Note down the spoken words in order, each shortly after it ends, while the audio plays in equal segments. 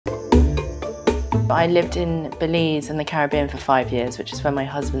I lived in Belize in the Caribbean for 5 years, which is where my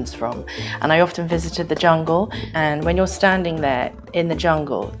husband's from, and I often visited the jungle. And when you're standing there in the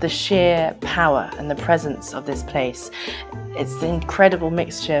jungle, the sheer power and the presence of this place, it's the incredible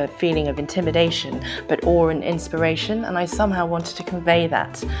mixture feeling of intimidation but awe and inspiration, and I somehow wanted to convey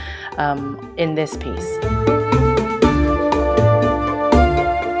that in this piece.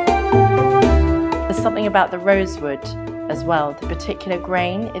 There's something about the rosewood as well, the particular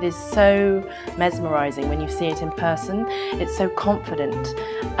grain. It is so mesmerizing when you see it in person. It's so confident,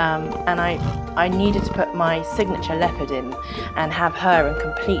 and I needed to put my signature leopard in and have her in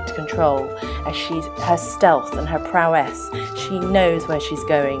complete control, as her stealth and her prowess. She knows where she's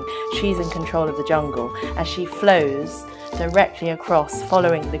going. She's in control of the jungle as she flows directly across,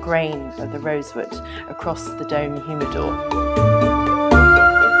 following the grain of the rosewood across the dome humidor.